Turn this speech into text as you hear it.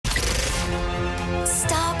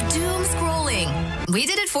Stop doom scrolling. We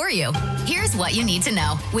did it for you. Here's what you need to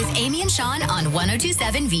know with Aimee and Shawn on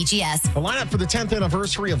 102.7 VGS. The lineup for the 10th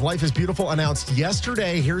anniversary of Life is Beautiful announced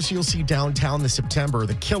yesterday. Here's who you'll see downtown this September.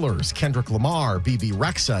 The Killers, Kendrick Lamar, BB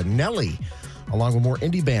Rexa, Nelly, along with more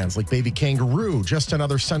indie bands like Baby Kangaroo. Just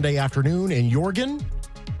another Sunday afternoon in Jorgen.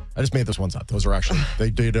 I just made those ones up. Those are actually,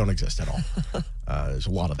 they don't exist at all. There's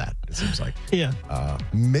a lot of that, it seems like. Yeah.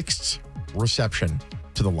 Mixed reception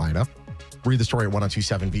to the lineup. Read the story at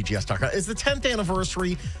 1027VGS.com. It's the 10th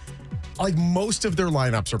anniversary. Like, most of their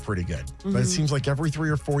lineups are pretty good. Mm-hmm. But it seems like every 3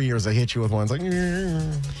 or 4 years they hit you with ones like, you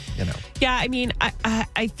know. Yeah, I mean,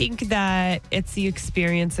 I think that it's the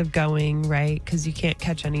experience of going, right? Because you can't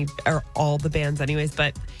catch any or all the bands anyways.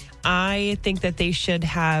 But I think that they should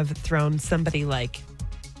have thrown somebody like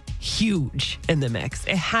huge in the mix.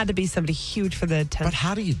 It had to be somebody huge for the 10th. But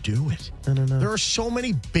how do you do it? I don't know. There are so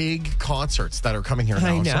many big concerts that are coming here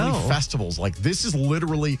now. I know. So many festivals. Like, this is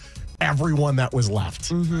literally everyone that was left.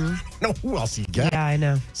 Mm-hmm. No, who else you get? Yeah, I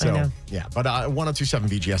know. So, yeah, but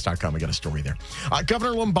 1027VGS.com, I got a story there.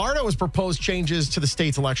 Governor Lombardo has proposed changes to the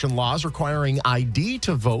state's election laws requiring ID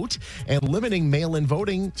to vote and limiting mail-in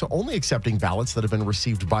voting to only accepting ballots that have been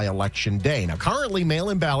received by Election Day. Now, currently,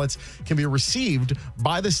 mail-in ballots can be received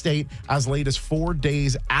by the state as late as 4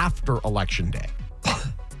 days after Election Day,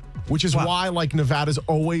 which is why, like, Nevada's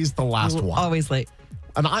always the last one. Always late.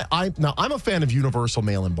 And I'm a fan of universal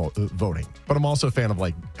mail-in voting, but I'm also a fan of,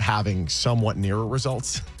 like, having somewhat nearer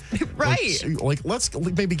results. Right. Like, let's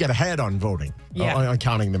maybe get ahead on voting, on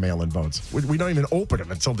counting the mail-in votes. We don't even open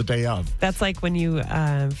them until the day of. That's like when you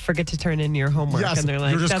forget to turn in your homework. Yes, and they're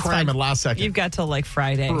like, you're just that's cramming fine. last second. You've got till like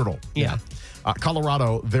Friday. Brutal. Yeah.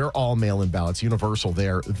 Colorado, they're all mail-in ballots, universal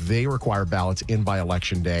there. They require ballots in by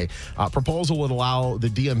Election Day. Proposal would allow the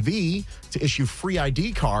DMV to issue free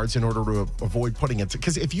ID cards in order to avoid putting it,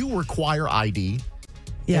 because if you require ID,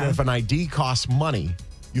 and if an ID costs money,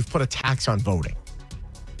 you've put a tax on voting.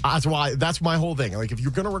 That's my whole thing. Like, if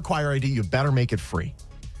you're going to require ID, you better make it free.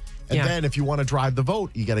 And then if you want to drive the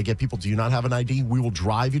vote, you got to get people, do you not have an ID? We will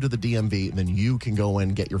drive you to the DMV, and then you can go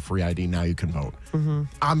in, get your free ID. Now you can vote. Mm-hmm.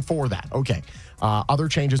 I'm for that. Okay. Other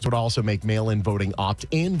changes would also make mail-in voting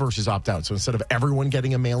opt-in versus opt-out. So instead of everyone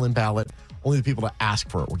getting a mail-in ballot, only the people that ask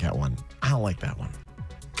for it will get one. I don't like that one.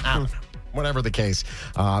 I don't know. Whatever the case,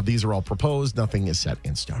 these are all proposed. Nothing is set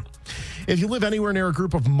in stone. If you live anywhere near a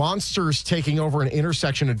group of monsters taking over an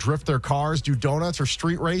intersection to drift their cars, do donuts, or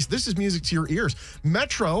street race, this is music to your ears.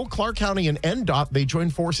 Metro, Clark County, and NDOT, they join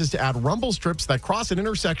forces to add rumble strips that cross an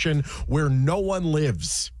intersection where no one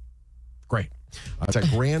lives. Great. It's at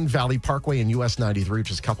Grand Valley Parkway and US 93,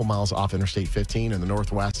 which is a couple miles off Interstate 15 in the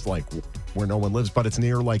northwest, like where no one lives, but it's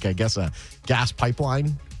near, like, I guess, a gas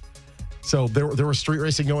pipeline. So there was street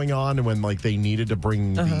racing going on, and when, like, they needed to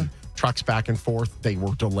bring the trucks back and forth, they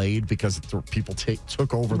were delayed because people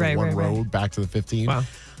took over the one road back to the 15. Wow.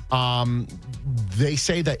 They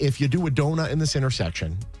say that if you do a donut in this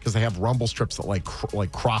intersection, because they have rumble strips that like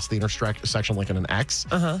cross the intersection like in an X,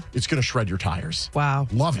 it's going to shred your tires. Wow.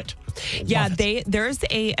 Love it. There's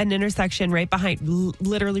an intersection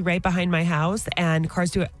literally right behind my house, and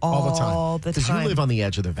cars do it all the time. Because you live on the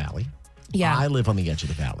edge of the valley. Yeah. I live on the edge of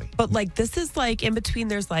the valley. But, like, this is, like, in between,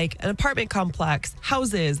 there's, like, an apartment complex,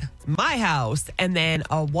 houses, my house, and then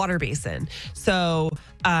a water basin. So,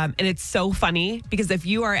 and it's so funny because if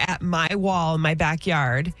you are at my wall in my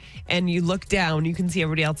backyard and you look down, you can see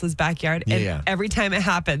everybody else's backyard. And every time it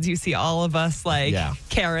happens, you see all of us, like,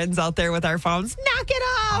 Karens out there with our phones. Knock it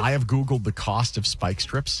off! I have Googled the cost of spike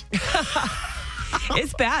strips.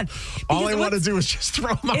 It's bad. All I want to do is just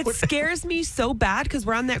throw them out. It scares me so bad because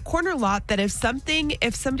we're on that corner lot that if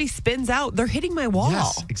somebody spins out, they're hitting my wall.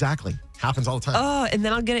 Yes, exactly. Happens all the time. Oh, and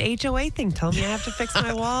then I'll get an HOA thing telling me I have to fix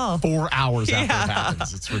my wall. 4 hours after it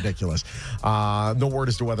happens. It's ridiculous. No word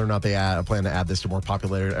as to whether or not they plan to add this to more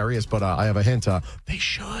populated areas, but I have a hint. They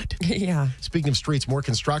should. Yeah. Speaking of streets, more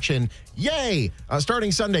construction. Yay!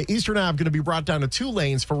 Starting Sunday, Eastern Ave going to be brought down to 2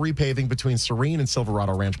 lanes for repaving between Serene and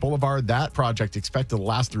Silverado Ranch Boulevard. That project expected to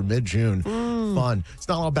last through mid-June. Fun. It's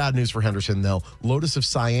not all bad news for Henderson, though. Lotus of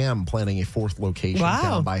Siam planning a 4th location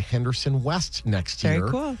down by Henderson West next year.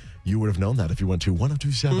 Very cool. You would have known that if you went to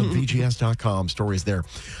 1027VGS.com. Stories there.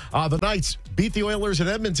 The Knights beat the Oilers in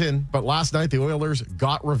Edmonton, but last night the Oilers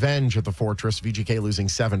got revenge at the Fortress. VGK losing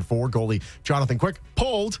 7-4. Goalie Jonathan Quick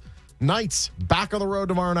pulled. Knights back on the road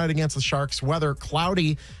tomorrow night against the Sharks. Weather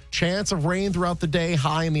cloudy. Chance of rain throughout the day.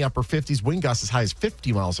 High in the upper 50s. Wind gusts as high as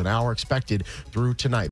 50 miles an hour expected through tonight.